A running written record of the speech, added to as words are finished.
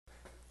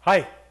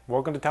Hi,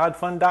 welcome to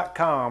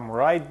ToddFun.com,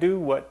 where I do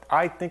what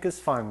I think is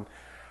fun.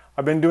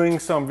 I've been doing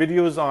some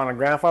videos on a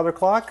grandfather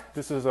clock.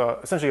 This is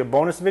essentially a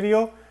bonus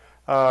video.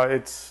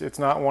 It's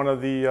not one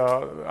of the,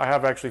 I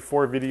have actually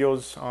 4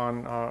 videos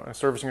on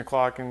servicing a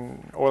clock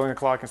and oiling a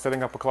clock and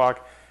setting up a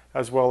clock,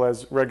 as well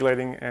as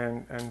regulating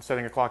and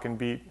setting a clock in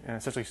beat, and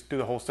essentially do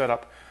the whole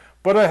setup.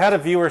 But I had a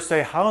viewer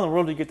say, how in the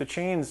world do you get the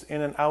chains in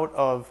and out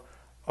of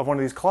one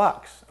of these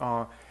clocks?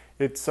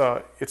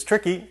 It's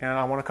tricky, and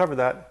I want to cover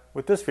that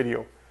with this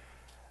video.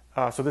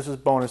 So this is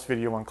bonus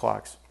video on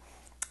clocks.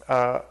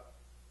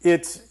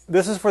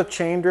 This is for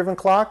chain-driven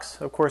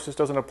clocks. Of course, this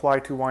doesn't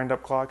apply to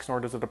wind-up clocks, nor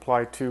does it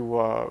apply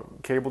to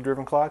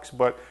cable-driven clocks,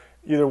 but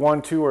either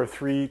 1, 2, or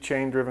 3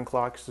 chain-driven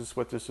clocks is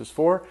what this is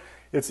for.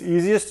 It's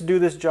easiest to do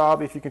this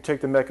job if you can take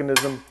the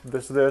mechanism,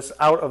 this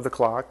out of the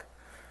clock,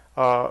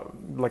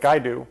 like I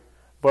do,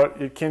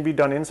 but it can be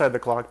done inside the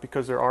clock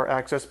because there are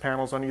access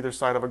panels on either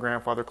side of a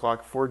grandfather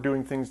clock for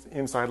doing things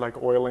inside like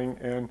oiling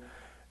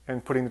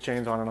and putting the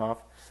chains on and off.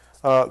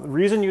 The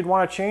reason you'd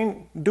want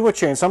to do a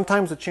chain,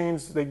 sometimes the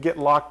chains, they get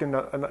locked in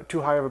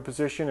too high of a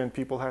position and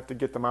people have to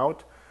get them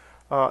out.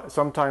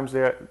 Sometimes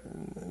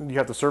you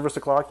have to service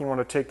the clock, you want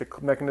to take the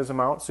mechanism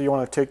out, so you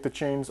want to take the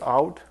chains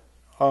out.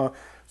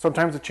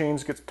 Sometimes the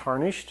chains get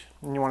tarnished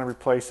and you want to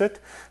replace it.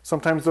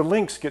 Sometimes the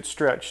links get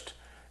stretched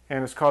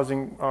and it's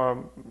causing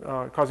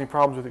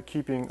problems with it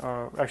keeping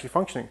actually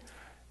functioning,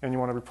 and you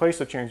want to replace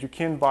the chains. You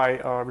can buy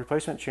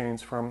replacement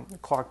chains from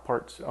clock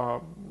parts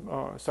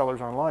sellers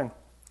online.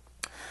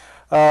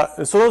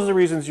 So those are the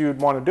reasons you'd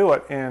want to do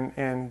it,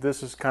 and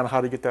this is kind of how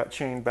to get that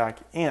chain back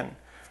in.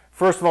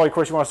 First of all, of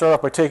course, you want to start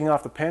off by taking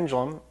off the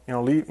pendulum.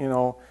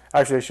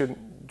 Actually, I should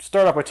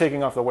start off by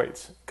taking off the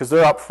weights because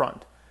they're up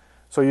front.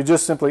 So you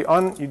just simply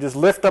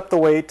lift up the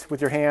weight with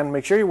your hand.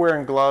 Make sure you're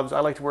wearing gloves.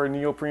 I like to wear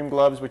neoprene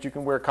gloves, but you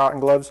can wear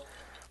cotton gloves.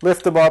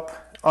 Lift them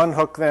up,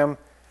 unhook them,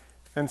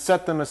 and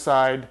set them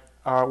aside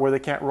where they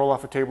can't roll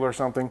off a table or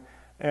something.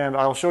 And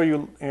I'll show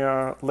you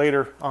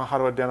later how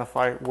to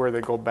identify where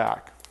they go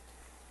back.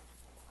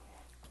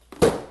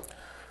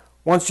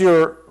 Once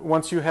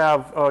you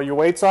have your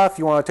weights off,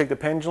 you want to take the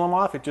pendulum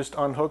off. It just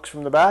unhooks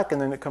from the back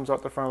and then it comes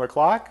out the front of the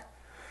clock.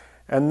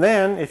 And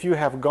then if you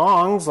have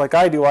gongs, like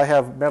I do, I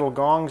have metal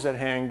gongs that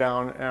hang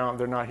down.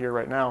 They're not here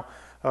right now,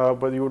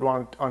 but you would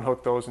want to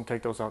unhook those and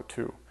take those out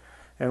too.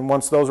 And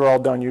once those are all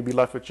done, you'd be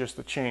left with just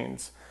the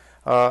chains.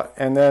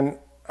 And then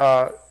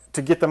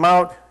to get them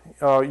out,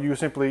 you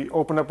simply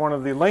open up one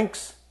of the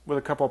links with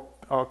a couple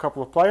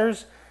of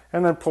pliers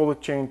and then pull the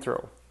chain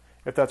through,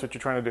 if that's what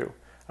you're trying to do.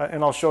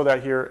 And I'll show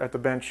that here at the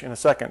bench in a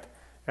second.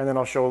 And then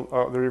I'll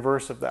show the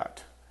reverse of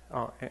that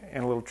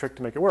and a little trick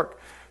to make it work.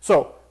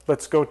 So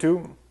let's go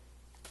to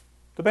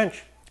the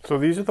bench. So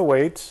these are the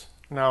weights.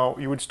 Now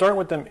you would start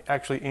with them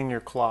actually in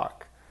your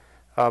clock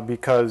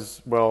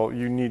because, well,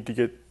 you need to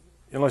get,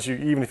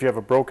 even if you have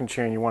a broken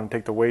chain, you want to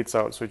take the weights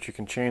out so that you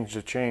can change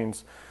the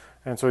chains.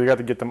 And so you got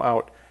to get them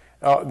out.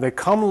 They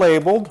come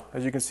labeled.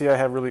 As you can see, I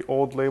have really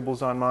old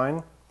labels on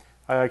mine.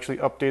 I actually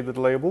updated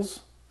the labels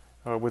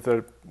with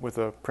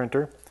a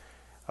printer.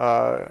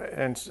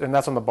 And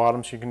that's on the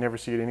bottom, so you can never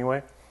see it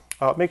anyway.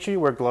 Make sure you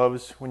wear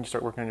gloves when you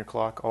start working on your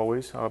clock,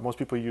 always. Most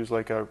people use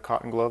like a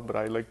cotton glove, but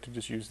I like to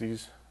just use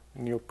these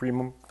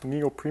neoprene,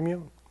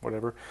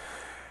 whatever.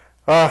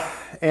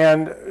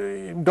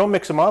 And don't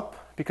mix them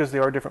up because they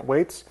are different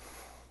weights.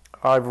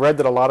 I've read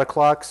that a lot of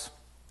clocks,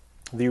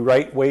 the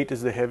right weight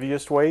is the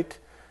heaviest weight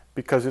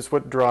because it's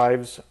what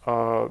drives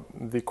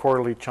the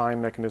quarterly chime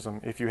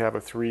mechanism. If you have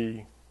a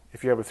three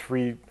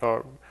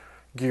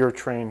gear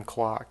train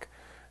clock.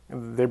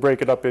 They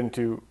break it up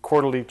into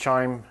quarterly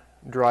chime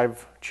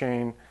drive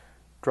chain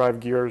drive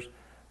gears,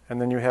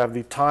 and then you have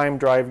the time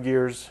drive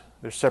gears.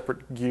 They're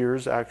separate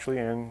gears actually,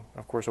 and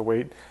of course a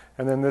weight.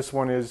 And then this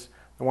one is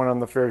the one on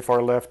the very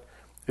far left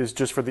is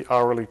just for the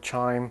hourly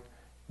chime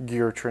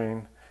gear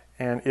train,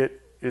 and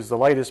it is the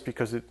lightest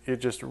because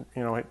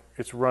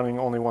it's running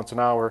only once an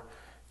hour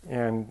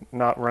and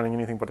not running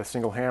anything but a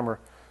single hammer.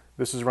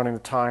 This is running the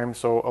time,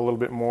 so a little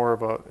bit more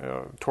of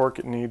a torque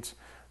it needs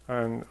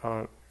and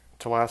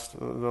to last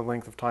the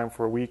length of time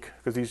for a week,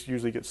 because these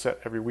usually get set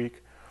every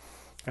week.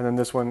 And then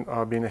this one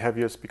being the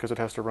heaviest because it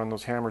has to run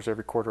those hammers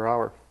every quarter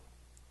hour.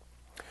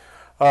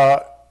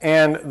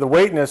 And the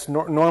weightness,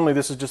 normally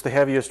this is just the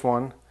heaviest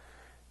one,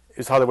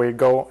 is how the way it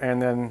go,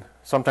 and then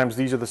sometimes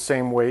these are the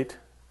same weight.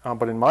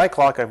 But in my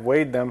clock, I've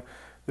weighed them.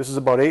 This is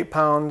about 8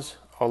 pounds,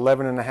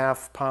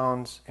 11.5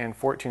 pounds, and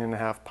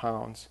 14.5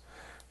 pounds.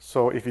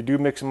 So if you do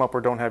mix them up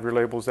or don't have your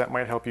labels, that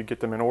might help you get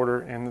them in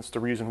order, and that's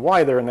the reason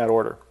why they're in that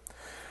order.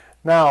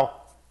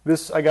 Now,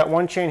 I got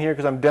one chain here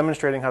because I'm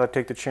demonstrating how to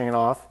take the chain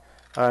off,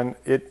 and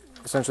it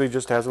essentially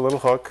just has a little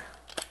hook,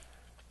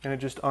 and it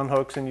just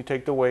unhooks, and you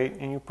take the weight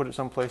and you put it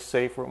someplace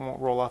safe where it won't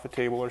roll off a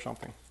table or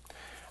something.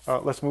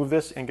 Let's move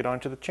this and get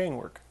on to the chain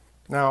work.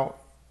 Now,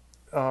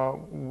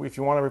 if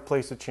you want to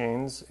replace the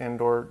chains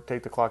and or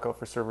take the clock out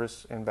for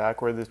service and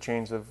back, where the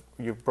chains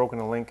you've broken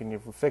a link and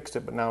you've fixed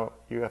it, but now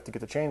you have to get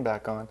the chain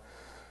back on,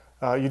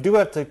 you do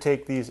have to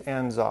take these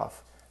ends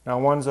off. Now,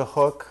 one's a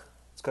hook.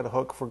 It's got a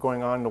hook for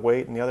going on the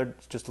weight, and the other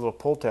is just a little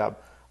pull tab.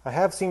 I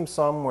have seen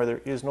some where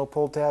there is no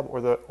pull tab or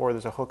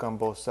there's a hook on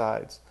both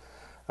sides.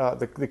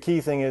 The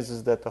key thing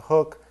is that the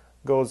hook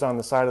goes on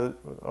the side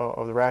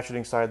of the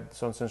ratcheting side,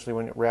 so essentially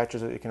when it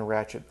ratchets it can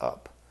ratchet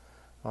up.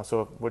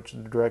 So which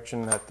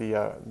direction that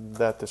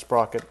the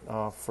sprocket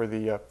for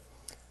the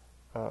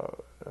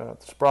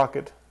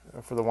sprocket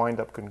for the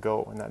wind-up can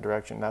go in that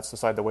direction. That's the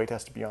side the weight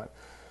has to be on.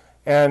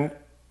 And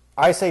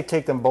I say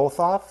take them both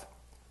off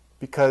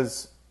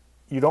because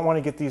you don't want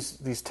to get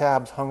these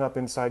tabs hung up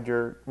inside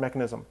your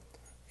mechanism.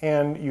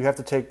 And you have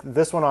to take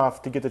this one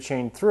off to get the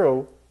chain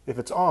through if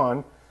it's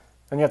on,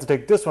 and you have to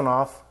take this one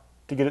off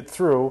to get it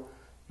through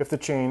if the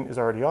chain is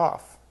already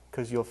off,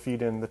 because you'll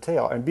feed in the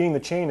tail. And being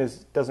the chain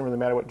doesn't really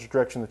matter what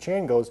direction the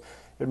chain goes,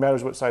 it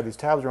matters what side these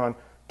tabs are on.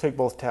 Take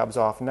both tabs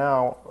off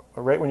now.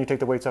 Right when you take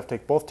the weights off,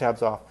 take both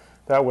tabs off.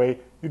 That way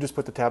you just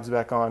put the tabs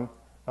back on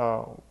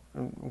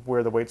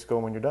where the weights go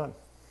when you're done.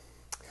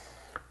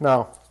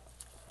 Now,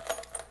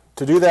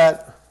 to do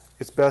that,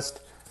 it's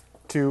best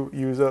to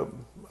use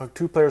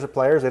two pairs of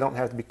pliers. They don't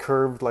have to be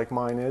curved like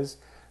mine is,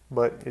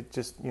 but it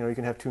just, you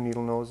can have two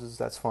needle noses,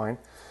 that's fine.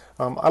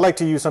 I like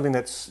to use something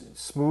that's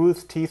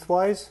smooth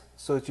teeth-wise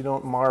so that you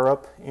don't mar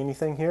up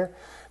anything here.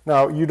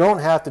 Now, you don't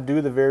have to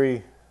do the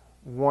very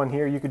one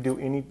here. You could do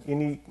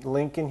any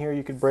link in here.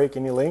 You could break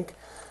any link.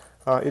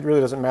 It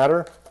really doesn't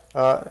matter,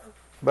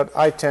 but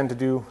I tend to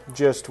do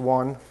just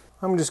one.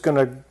 I'm just going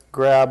to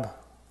grab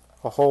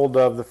a hold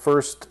of the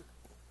first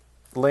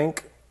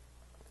link,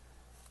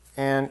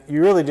 and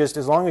you really just,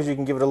 as long as you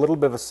can give it a little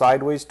bit of a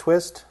sideways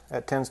twist,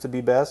 that tends to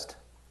be best.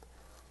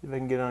 See if I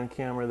can get it on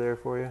camera there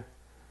for you.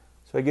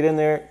 So I get in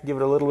there, give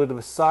it a little bit of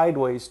a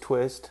sideways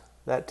twist.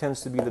 That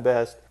tends to be the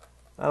best.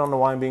 I don't know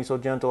why I'm being so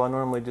gentle. I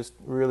normally just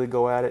really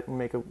go at it and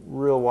make a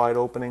real wide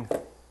opening.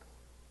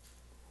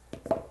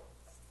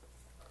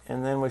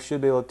 And then we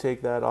should be able to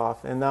take that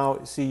off. And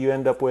now, see, you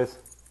end up with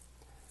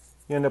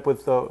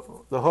the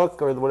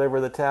hook or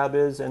whatever the tab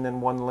is, and then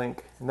one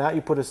link. And that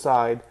you put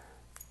aside,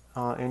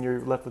 and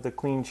you're left with a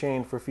clean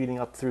chain for feeding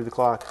up through the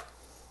clock.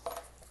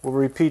 We'll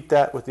repeat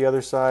that with the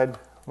other side.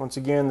 Once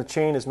again, the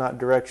chain is not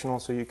directional,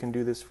 so you can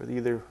do this for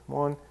either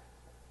one.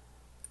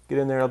 Get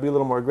in there. I'll be a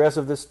little more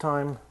aggressive this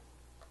time,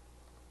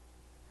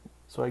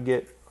 so I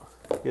get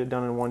it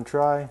done in one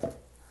try.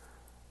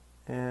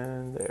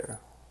 And there.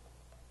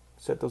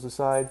 Set those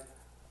aside.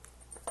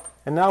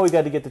 And now we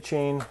got to get the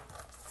chain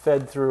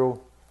fed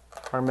through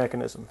our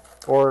mechanism.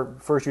 Or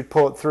first you'd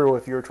pull it through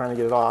if you were trying to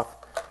get it off,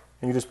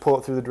 and you just pull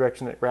it through the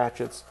direction it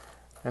ratchets.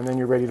 And then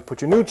you're ready to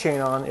put your new chain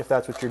on if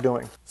that's what you're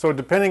doing. So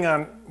depending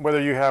on whether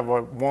you have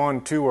a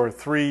 1, 2, or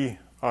 3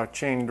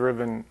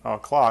 chain-driven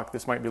clock,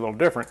 this might be a little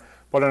different.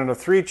 But on a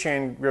 3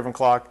 chain-driven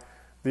clock,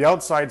 the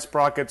outside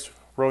sprockets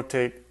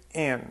rotate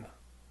in.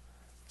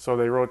 So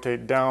they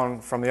rotate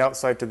down from the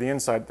outside to the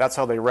inside. That's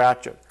how they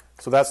ratchet.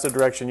 So that's the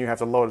direction you have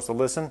to load it. So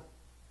listen,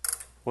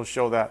 we'll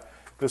show that.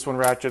 This one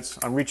ratchets,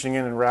 I'm reaching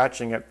in and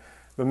ratcheting it.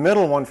 The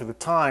middle one for the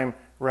time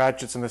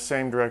ratchets in the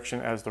same direction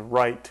as the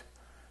right.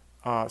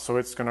 So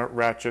it's going to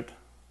ratchet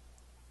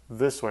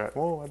this way.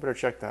 Oh, I better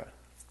check that.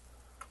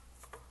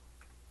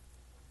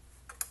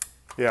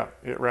 Yeah,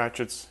 it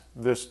ratchets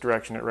this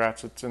direction. It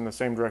ratchets in the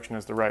same direction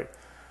as the right.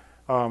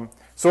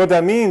 So what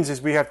that means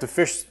is we have to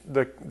fish,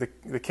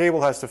 the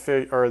cable has to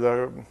fish, or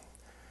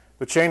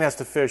the chain has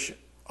to fish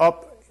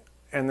up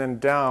and then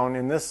down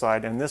in this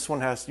side, and this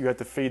one you have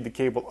to feed the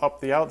cable up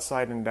the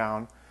outside and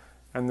down,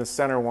 and the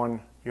center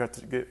one you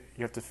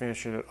have to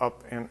finish it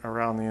up and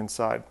around the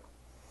inside.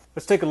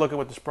 Let's take a look at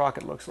what the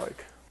sprocket looks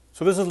like.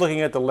 So this is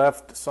looking at the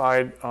left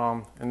side,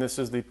 and this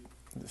is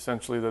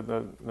essentially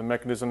the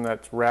mechanism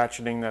that's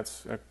ratcheting,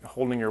 that's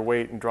holding your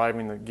weight and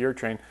driving the gear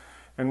train.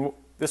 And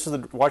this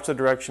is watch the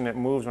direction it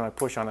moves when I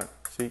push on it.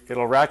 See,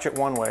 it'll ratchet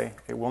one way.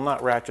 It will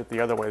not ratchet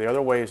the other way. The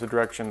other way is the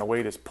direction the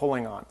weight is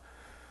pulling on.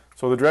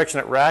 So the direction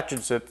it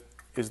ratchets it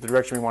is the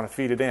direction we want to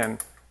feed it in,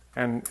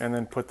 and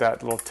then put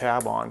that little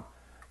tab on.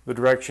 The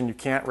direction you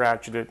can't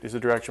ratchet it is the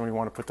direction we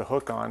want to put the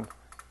hook on,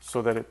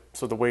 so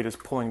the weight is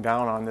pulling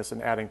down on this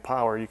and adding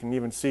power. You can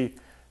even see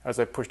as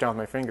I push down with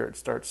my finger, it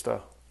starts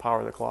to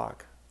power the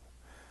clock.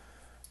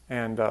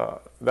 And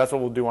that's what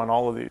we'll do on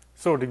all of these.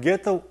 So to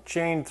get the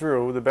chain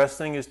through, the best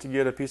thing is to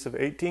get a piece of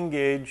 18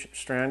 gauge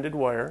stranded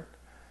wire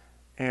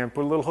and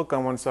put a little hook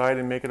on one side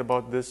and make it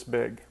about this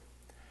big.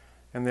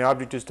 And the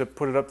object is to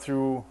put it up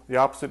through the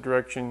opposite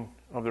direction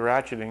of the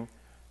ratcheting,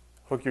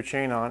 hook your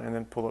chain on, and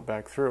then pull it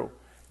back through.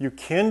 You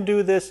can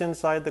do this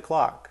inside the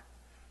clock.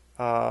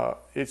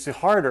 It's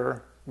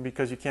harder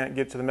because you can't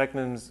get to the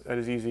mechanisms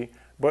as easy,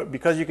 but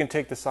because you can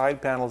take the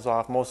side panels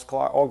off,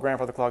 all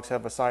grandfather clocks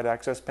have a side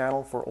access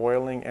panel for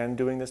oiling and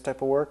doing this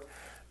type of work.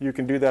 You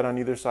can do that on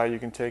either side. You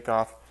can take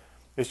off.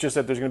 It's just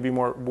that there's going to be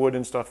more wood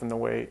and stuff in the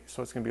way,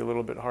 so it's going to be a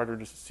little bit harder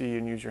to see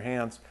and use your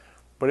hands,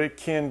 but it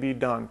can be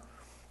done.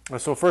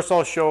 So first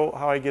I'll show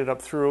how I get it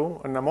up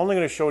through, and I'm only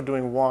going to show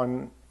doing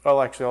one. Well,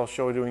 actually, I'll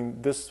show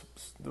doing this,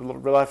 the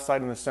left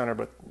side and the center,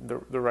 but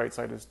the right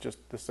side is just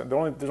the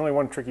center. There's only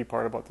one tricky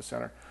part about the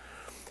center.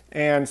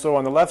 And so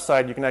on the left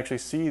side, you can actually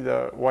see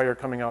the wire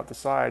coming out the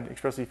side,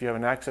 especially if you have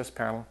an access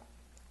panel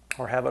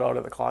or have it out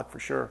of the clock for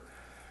sure.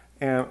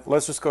 And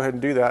let's just go ahead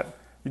and do that.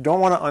 You don't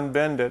want to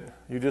unbend it.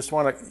 You just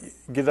want to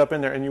get it up in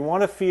there. And you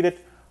want to feed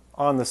it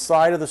on the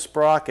side of the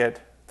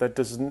sprocket that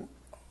does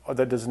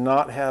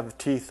not have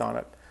teeth on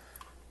it.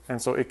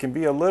 And so it can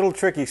be a little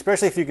tricky,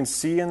 especially if you can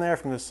see in there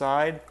from the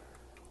side.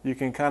 You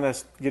can kind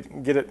of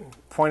get it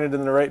pointed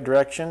in the right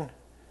direction.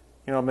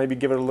 You know, maybe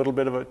give it a little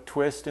bit of a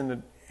twist in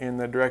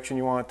the direction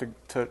you want it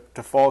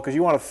to fall, because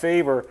you want to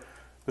favor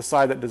the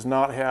side that does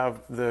not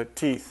have the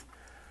teeth.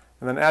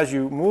 And then as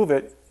you move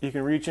it, you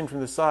can reach in from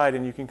the side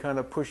and you can kind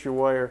of push your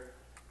wire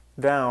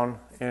down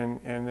and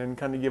then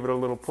kind of give it a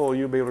little pull.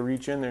 You'll be able to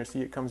reach in there,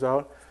 see it comes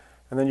out.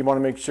 And then you want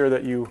to make sure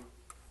that you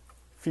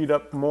feed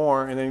up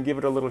more and then give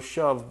it a little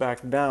shove back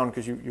down,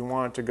 because you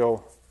want it to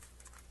go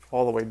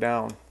all the way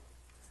down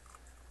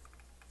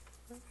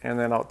and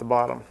then out the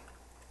bottom.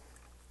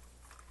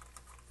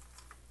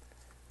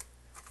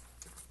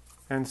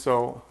 And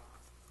so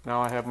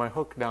now I have my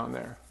hook down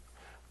there,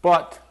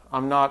 but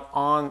I'm not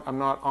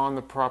on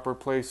the proper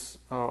place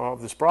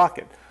of the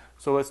sprocket.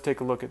 So let's take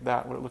a look at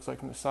that, what it looks like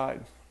from the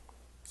side.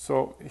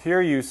 So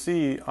here you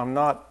see I'm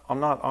not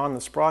on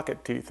the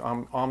sprocket teeth.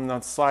 I'm on the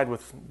side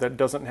that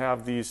doesn't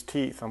have these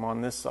teeth. I'm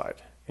on this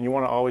side, and you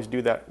want to always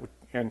do that.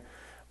 And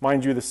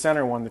mind you, the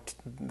center one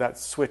that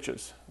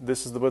switches.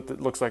 This is what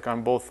it looks like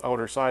on both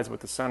outer sides,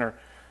 but the center,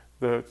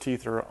 the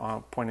teeth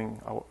are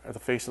pointing out at the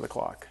face of the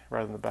clock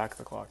rather than the back of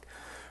the clock.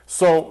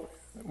 So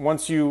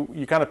once you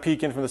kind of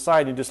peek in from the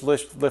side, you just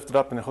lift it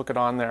up and hook it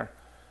on there.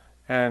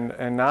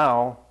 And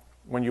now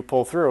when you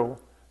pull through,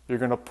 you're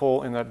going to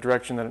pull in that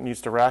direction that it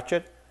needs to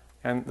ratchet,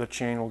 and the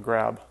chain will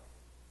grab.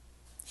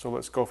 So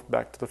let's go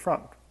back to the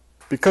front.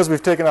 Because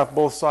we've taken off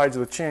both sides of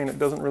the chain, it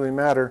doesn't really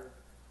matter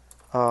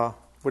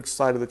which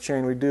side of the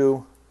chain we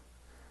do.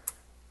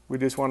 We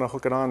just want to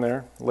hook it on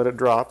there, let it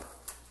drop.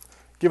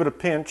 Give it a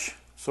pinch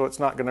so it's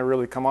not going to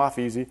really come off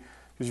easy.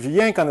 Because if you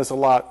yank on this a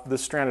lot,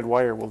 this stranded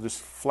wire will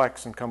just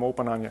flex and come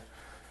open on you.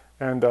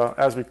 And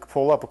as we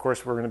pull up, of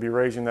course, we're going to be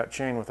raising that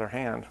chain with our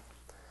hand.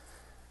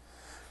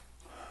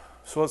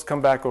 So let's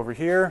come back over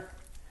here.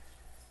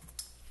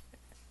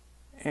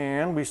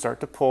 And we start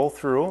to pull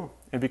through.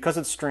 And because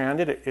it's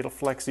stranded, it'll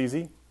flex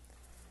easy.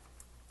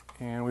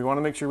 And we want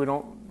to make sure we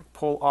don't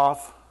pull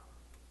off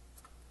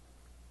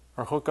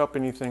or hook up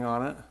anything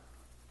on it.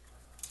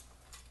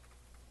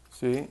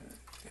 See?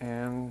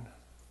 And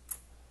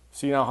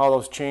see now how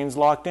those chains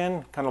locked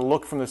in? Kind of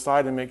look from the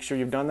side and make sure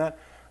you've done that.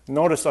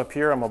 Notice up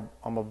here I'm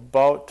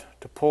about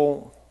to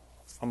pull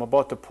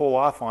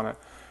off on it.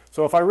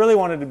 So if I really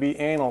wanted to be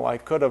anal, I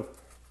could have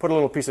put a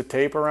little piece of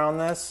tape around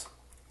this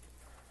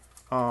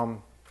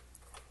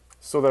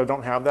so that I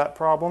don't have that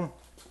problem.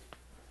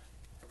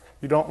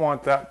 You don't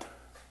want that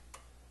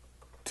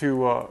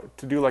to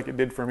do like it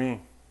did for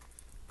me.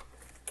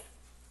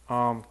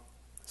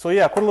 So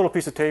yeah, put a little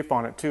piece of tape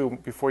on it too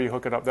before you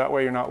hook it up. That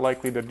way you're not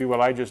likely to do what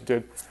I just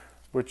did,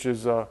 which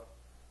is have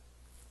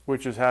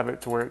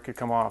it to where it could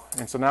come off.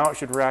 And so now it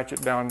should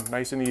ratchet down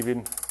nice and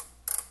even.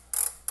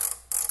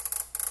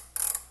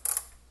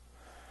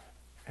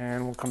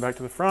 And we'll come back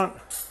to the front,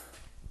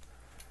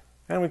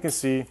 and we can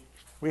see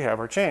we have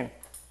our chain.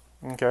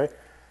 Okay,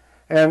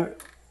 and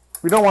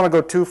we don't want to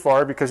go too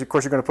far because of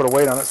course you're going to put a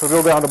weight on it, so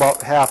go down to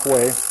about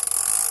halfway.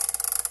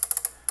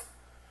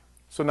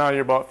 So now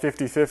you're about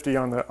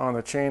 50-50 on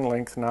the chain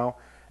length now,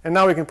 and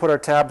now we can put our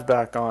tabs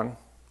back on.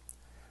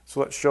 So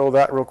let's show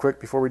that real quick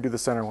before we do the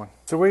center one.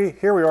 So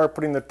here we are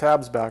putting the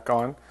tabs back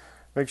on.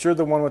 Make sure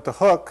the one with the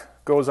hook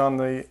goes on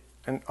the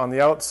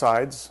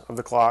outsides of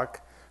the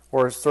clock,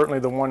 or certainly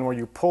the one where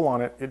you pull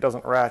on it, it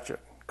doesn't ratchet,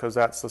 because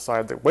that's the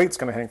side the weight's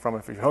going to hang from.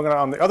 If you hook it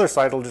on the other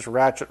side, it'll just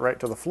ratchet right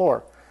to the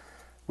floor.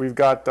 We've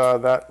got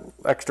that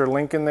extra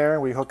link in there.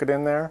 We hook it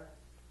in there.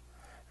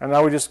 And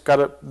now we just got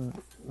to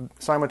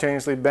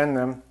simultaneously bend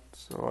them.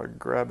 So I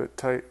grab it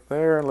tight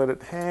there, let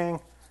it hang.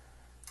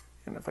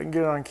 And if I can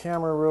get it on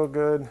camera real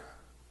good,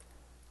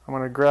 I'm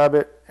going to grab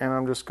it and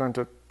I'm just going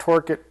to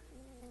torque it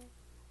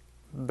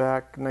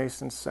back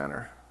nice and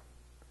center.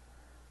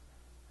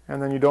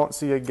 And then you don't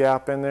see a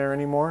gap in there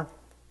anymore.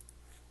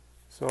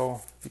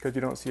 So because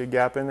you don't see a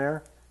gap in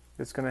there,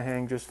 it's going to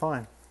hang just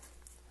fine.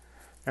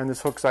 And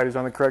this hook side is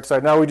on the correct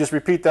side. Now we just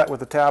repeat that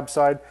with the tab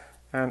side,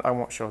 and I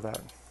won't show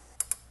that.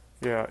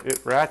 Yeah, it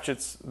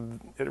ratchets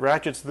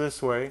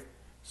this way,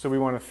 so we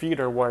want to feed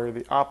our wire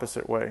the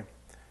opposite way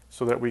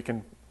so that we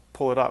can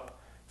pull it up.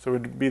 So it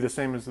would be the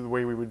same as the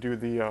way we would do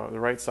the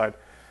right side.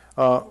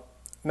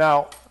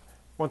 Now,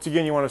 once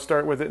again, you want to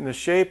start with it in the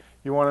shape.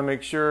 You want to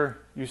make sure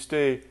you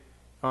stay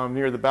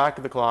near the back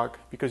of the clock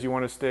because you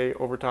want to stay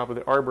over top of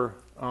the arbor.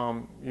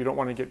 You don't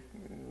want to get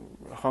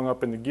hung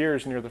up in the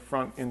gears near the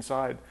front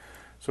inside.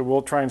 So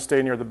we'll try and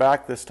stay near the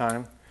back this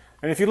time.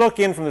 And if you look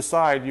in from the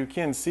side, you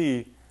can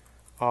see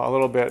a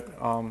little bit,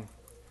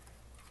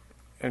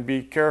 and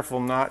be careful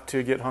not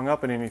to get hung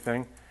up in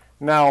anything.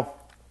 Now,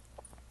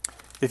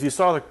 if you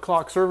saw the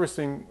clock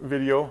servicing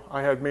video,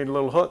 I had made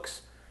little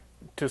hooks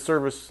to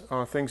service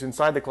things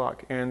inside the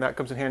clock, and that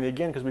comes in handy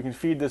again because we can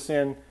feed this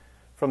in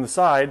from the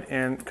side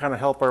and kind of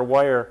help our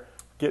wire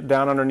get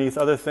down underneath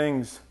other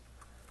things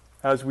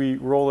as we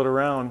roll it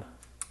around.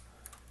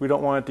 We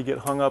don't want it to get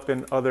hung up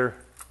in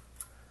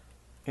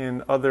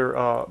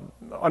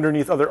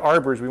underneath other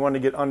arbors. We want to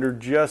get under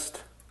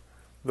just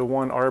the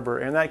one arbor,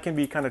 and that can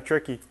be kind of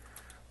tricky.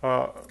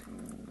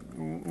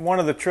 One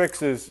of the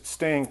tricks is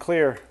staying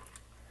clear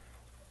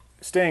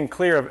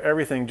of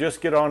everything.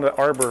 Just get on the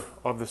arbor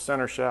of the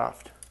center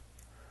shaft,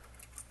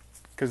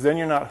 because then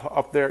you're not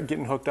up there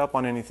getting hooked up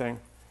on anything.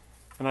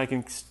 And I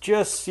can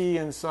just see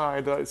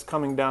inside that it's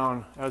coming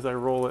down as I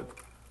roll it.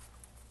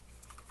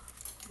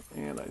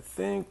 And I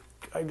think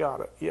I got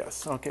it.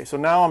 Yes. Okay. So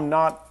now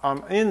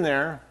I'm in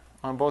there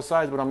on both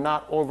sides, but I'm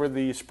not over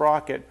the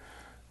sprocket,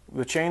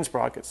 the chain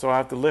sprocket. So I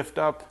have to lift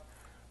up,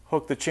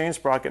 hook the chain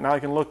sprocket. Now I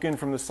can look in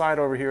from the side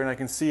over here and I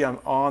can see I'm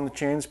on the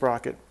chain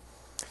sprocket.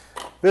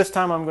 This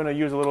time I'm going to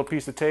use a little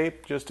piece of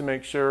tape just to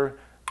make sure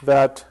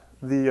that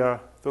the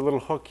little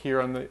hook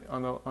here on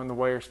the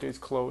wire stays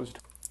closed.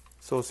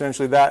 So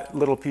essentially that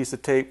little piece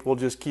of tape will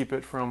just keep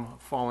it from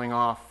falling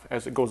off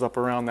as it goes up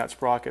around that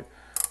sprocket.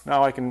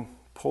 Now I can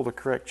pull the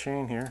correct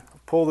chain here.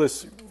 Pull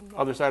this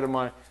other side of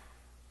my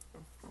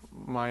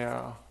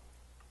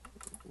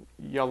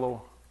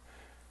yellow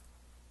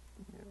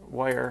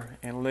wire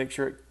and make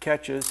sure it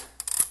catches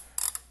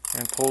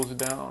and pulls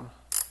down.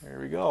 There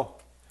we go.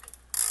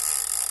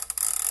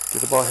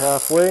 Get about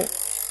halfway,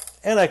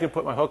 and I can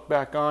put my hook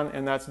back on,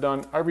 and that's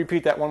done. I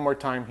repeat that one more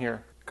time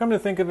here. Come to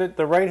think of it,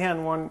 the right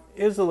hand one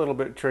is a little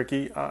bit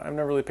tricky. I've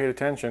never really paid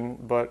attention,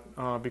 but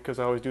because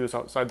I always do this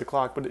outside the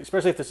clock, but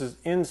especially if this is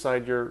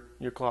inside your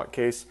clock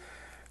case,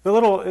 it's a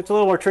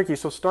little more tricky.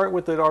 So start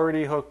with it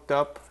already hooked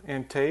up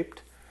and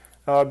taped,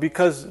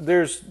 because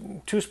there's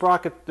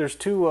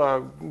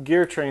two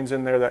gear trains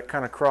in there that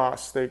kind of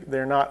cross.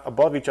 They're not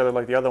above each other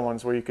like the other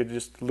ones where you could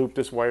just loop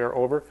this wire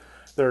over.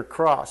 They're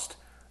crossed,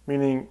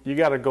 meaning you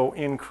got to go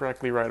in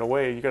correctly right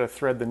away. You got to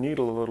thread the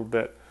needle a little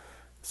bit.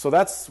 So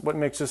that's what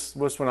makes this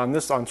one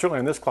certainly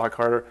on this clock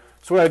harder.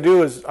 So what I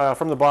do is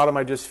from the bottom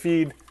I just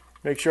feed,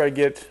 make sure I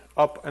get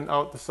up and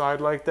out the side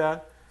like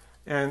that,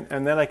 and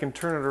then I can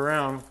turn it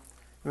around,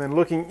 and then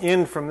looking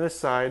in from this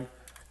side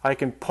I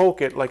can poke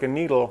it like a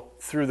needle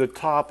through the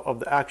top of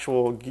the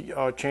actual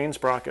chain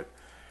sprocket,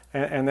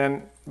 and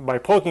then by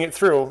poking it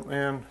through,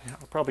 and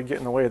I'll probably get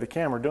in the way of the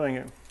camera doing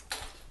it,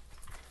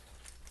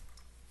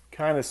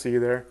 kind of see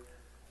there,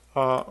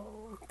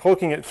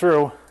 poking it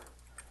through,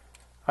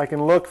 I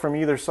can look from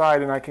either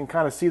side and I can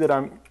kind of see that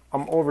I'm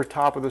over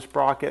top of the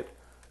sprocket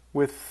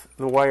with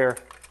the wire,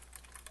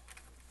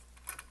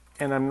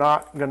 and I'm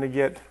not going to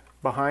get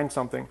behind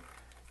something,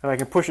 and I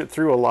can push it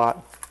through a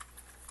lot.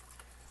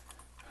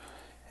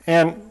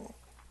 And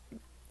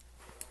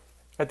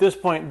at this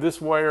point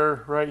this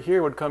wire right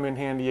here would come in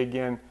handy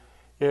again,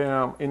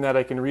 in that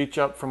I can reach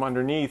up from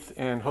underneath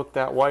and hook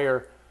that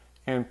wire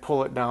and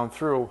pull it down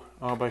through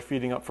by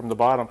feeding up from the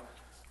bottom.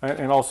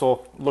 And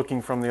also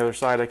looking from the other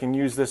side, I can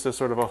use this as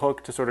sort of a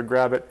hook to sort of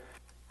grab it.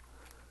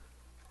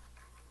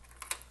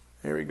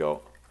 There we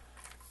go.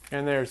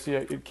 And there, see,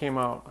 it came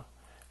out.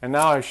 And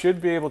now I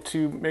should be able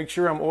to make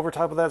sure I'm over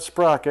top of that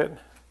sprocket.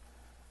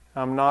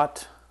 I'm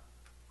not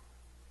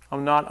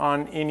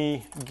on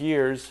any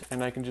gears,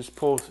 and I can just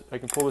pull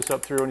this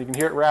up through, and you can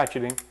hear it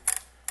ratcheting,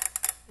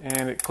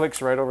 and it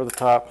clicks right over the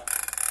top.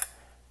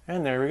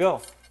 And there we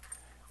go.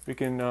 We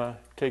can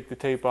take the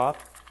tape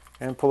off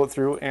and pull it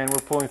through, and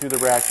we're pulling through the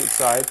ratchet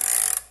side.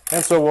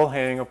 And so we'll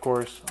hang, of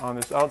course, on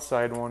this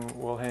outside one,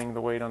 we'll hang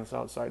the weight on this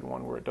outside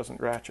one where it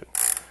doesn't ratchet.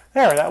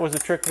 There, that was the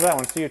trick for that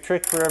one. See, a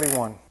trick for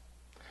everyone.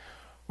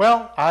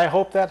 Well, I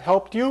hope that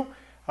helped you.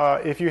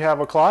 If you have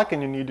a clock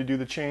and you need to do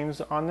the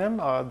chains on them,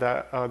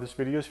 this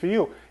video is for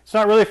you. It's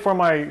not really for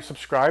my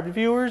subscribed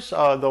viewers,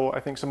 though I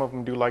think some of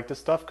them do like this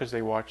stuff because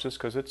they watch this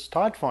because it's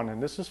Todd fun,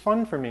 and this is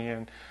fun for me,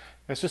 and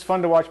it's just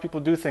fun to watch people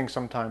do things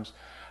sometimes.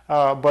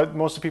 But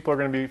most of the people are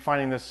going to be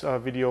finding this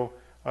video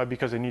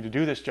because they need to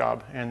do this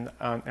job, and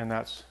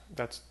this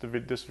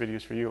video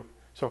is for you.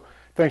 So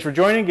thanks for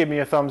joining. Give me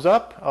a thumbs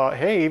up.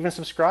 Hey, even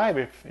subscribe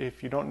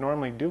if you don't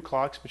normally do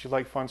clocks but you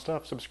like fun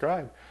stuff.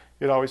 Subscribe.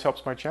 It always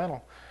helps my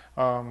channel.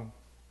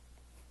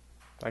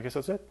 I guess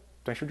that's it.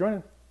 Thanks for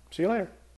joining. See you later.